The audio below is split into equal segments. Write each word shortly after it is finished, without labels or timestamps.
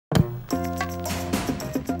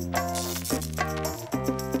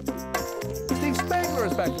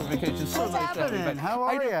back from vacation. So What's nice to have you happening? back. How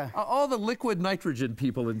are you? All the liquid nitrogen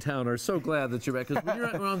people in town are so glad that you're back, because when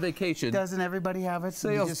you're on vacation... Doesn't everybody have it?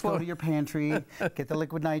 You just go to your pantry, get the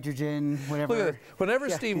liquid nitrogen, whatever. Look at this. Whenever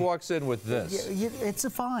Steve walks in with this... it's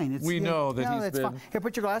fine. We know that he's been... Fine. Here,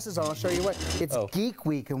 put your glasses on. I'll show you what. It's Geek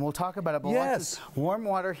Week, and we'll talk about it. But watch this. Warm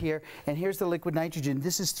water here, and here's the liquid nitrogen.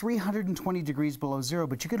 This is 320 degrees below zero,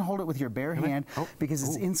 but you can hold it with your bare hand because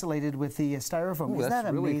it's insulated with the styrofoam. Isn't that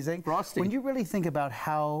amazing? Frosty. When you really think about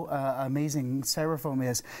how amazing styrofoam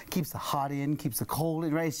is, keeps the hot in, keeps the cold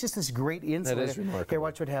in, right? It's just this great insulator. That is remarkable. Here,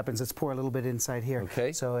 watch what happens. Let's pour a little bit inside here.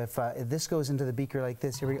 Okay. So if this goes into the beaker like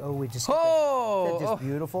this, here we we just that's just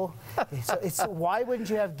beautiful. So why wouldn't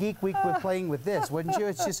you have Geek Week with playing with this? Wouldn't you?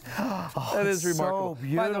 It's just that is remarkable. So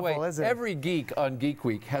beautiful. By the way, isn't it? Every geek on Geek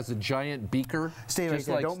Week has a giant beaker. Stay right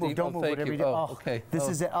there. Like Don't move. Don't move. Whatever you do. Okay. This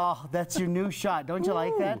is it. Oh, that's your new shot. Don't you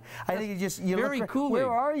like that? I think you very cooling.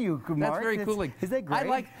 Where are you, Mark? That's very cooling. Is that great? I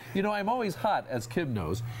like, I'm always hot, as Kim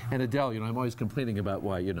knows, and Adele, I'm always complaining about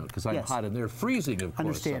why, because I'm hot and they're freezing, of course.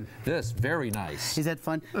 Understand. So this, very nice. Is that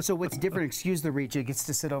fun? So what's different? Excuse the reach. It gets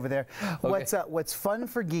to sit over there. What's fun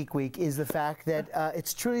for Geek Week is the fact that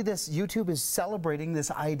it's truly this. YouTube is celebrating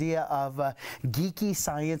this idea of geeky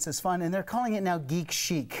science is fun, and they're calling it now Geek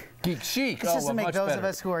Chic. Geek Chic. It's just to make those of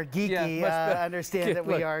us who are geeky understand that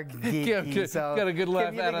we are geeky. So got a good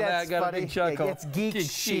laugh out of that. Got a good chuckle. It's Geek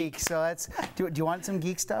Chic. So that's. Do you want some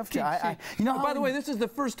geek stuff? By the way, this is the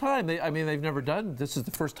first time. They've never done. This is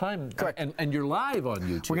the first time. Correct. And you're live on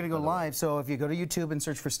YouTube. We're going to go live. So if you go to YouTube and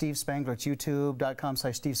search for Steve Spangler, it's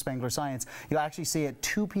youtube.com/Steve Spangler Science. You'll actually see it at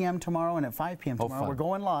 2 p.m. tomorrow and at 5 p.m. tomorrow. We're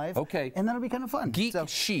going live. Okay. And that'll be kind of fun. Geek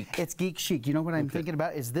Chic. It's Geek Chic. You know what I'm thinking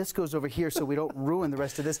about is this goes over here so we don't ruin the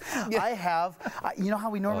rest of this. I have, you know how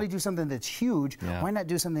we normally do something that's huge? Yeah. Why not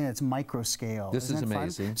do something that's micro scale? This is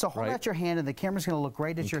amazing. Fun? So hold out your hand and the camera's going to look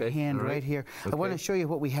right at your hand right here. I want to show you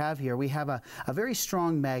what we have here. We have a very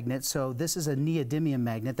strong magnet. So this is a neodymium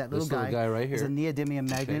magnet. That little guy right here is a neodymium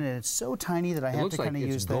magnet, and it's so tiny that I have to kind of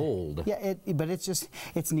use gold. Yeah, but it's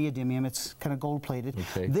neodymium. It's kind of gold plated.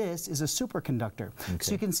 This is a superconductor.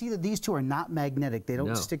 So you can see that these two are not magnetic. They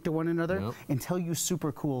don't stick to one another until you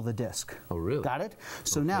supercool the disc. Oh, really? Got it?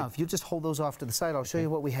 So now, if you just hold those off to the side, I'll show you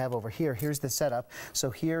what we have over here. Here's the setup. So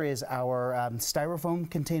here is our styrofoam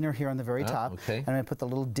container here on the very top. And I'm going to put the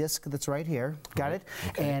little disc that's right here. Got it?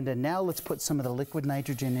 And now let's put some of the liquid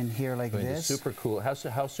nitrogen in here like this. Super cool. How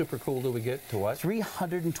super cool do we get to what?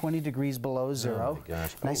 320 degrees below zero. Oh my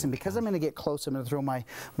gosh. Nice. And because I'm going to get close, I'm going to throw my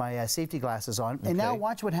safety glasses on. And now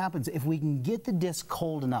watch what happens. If we can get the disc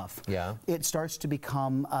cold enough, it starts to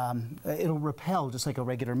become, it'll repel just like a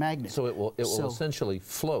regular magnet. So it will essentially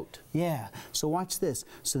float. Yeah. So watch this.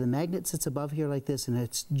 So the magnet sits above here like this, and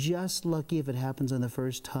it's just lucky if it happens on the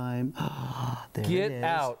first time. There Get it is.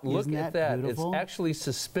 out. Look at that. Beautiful? It's actually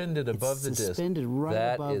suspended above the disc. Suspended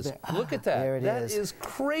right above there. Look at that. There it that is. That is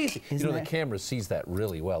crazy. The camera sees that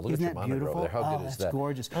really well. Look at your monitor over there. How good is that? That's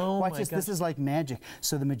gorgeous. Oh, watch this. This is like magic.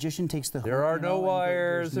 So the magician takes the hook. There are no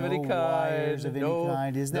wires of any kind. Isn't that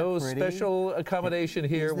pretty? No special accommation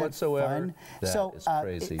here whatsoever. Fun? That is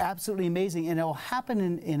crazy. Absolutely amazing, and it'll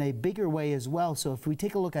happen in a bigger way as well. So if we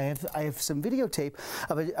take a look, I have some videotape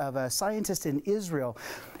of a scientist in Israel,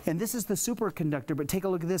 and this is the superconductor. But take a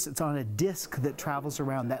look at this; it's on a disc that travels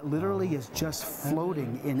around. That literally is just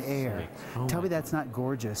floating in air. Tell me that's not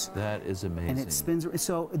gorgeous. That is amazing. And it spins.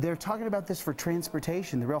 So they're talking about this for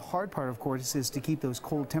transportation. The real hard part, of course, is to keep those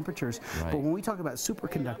cold temperatures. But when we talk about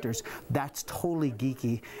superconductors, that's totally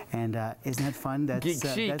geeky. And isn't that fun? That's Geek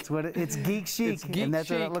Chic. That's what it's Geek Chic. It's Geek and that's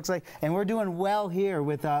Chic. what it looks like. And we're doing well here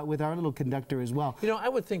with our little conductor as well. I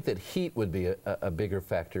would think that heat would be a bigger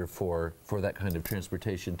factor for that kind of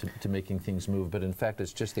transportation to making things move, but in fact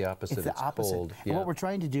it's just the opposite. It's the opposite. Cold. And what we're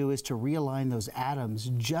trying to do is to realign those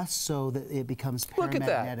atoms just so that it becomes paramagnetic. Look at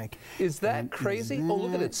that. Is that crazy? Oh,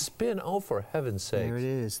 look at it spin. Oh, for heaven's sake. There it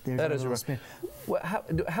is. There's that a is little spin. Well,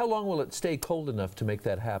 how long will it stay cold enough to make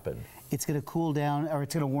that happen? It's going to cool down, or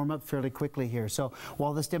it's going to warm up fairly quickly here. So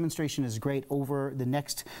while this demonstration is great, over the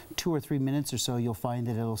next 2 or 3 minutes or so, you'll find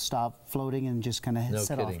that it'll stop floating and just kind of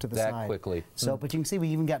set off to the side. That quickly. So, but you can see we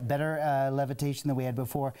even got better levitation than we had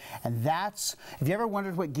before. And that's, if you ever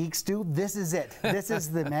wondered what geeks do, this is it. This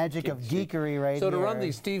is the magic of geekery right here. So to run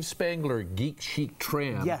the Steve Spangler Geek Chic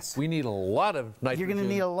tram, we need a lot of nitrogen. You're going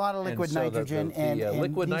to need a lot of liquid nitrogen. And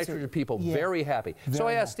liquid nitrogen people very happy. So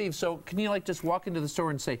I asked Steve, so can you just walk into the store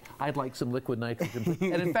and say, I'd like some liquid nitrogen.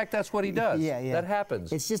 And in fact, that's what he does. Yeah, yeah. That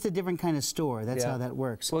happens. It's just a different kind of store. That's how that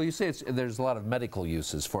works. Well, you say there's a lot of medical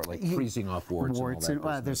uses for it, like freezing off warts and all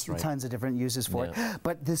that there's business, right? tons of different uses for it.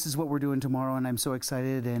 But this is what we're doing tomorrow, and I'm so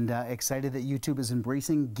excited, and excited that YouTube is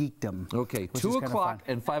embracing geekdom. Okay, 2 o'clock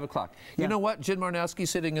and 5 o'clock. You know what, Jen Marnowski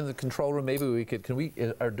sitting in the control room, maybe we could,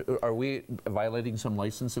 are we violating some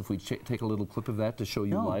license if we take a little clip of that to show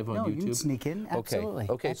you live on YouTube? No, you can sneak in, absolutely.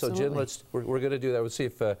 Okay, absolutely. so Jen, we're going to do that. We'll see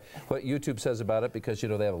if what YouTube says about it, because, you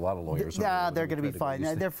know, they have a lot of lawyers. They're going to be fine.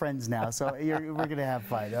 They're friends now, so we're going to have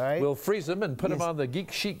fun, all right? We'll freeze them and put them on the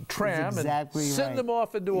Geek Chic tram and send them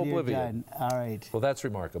off into oblivion. All right. Well, that's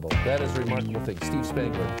remarkable. That is a remarkable thing. Steve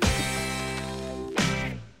Spangler.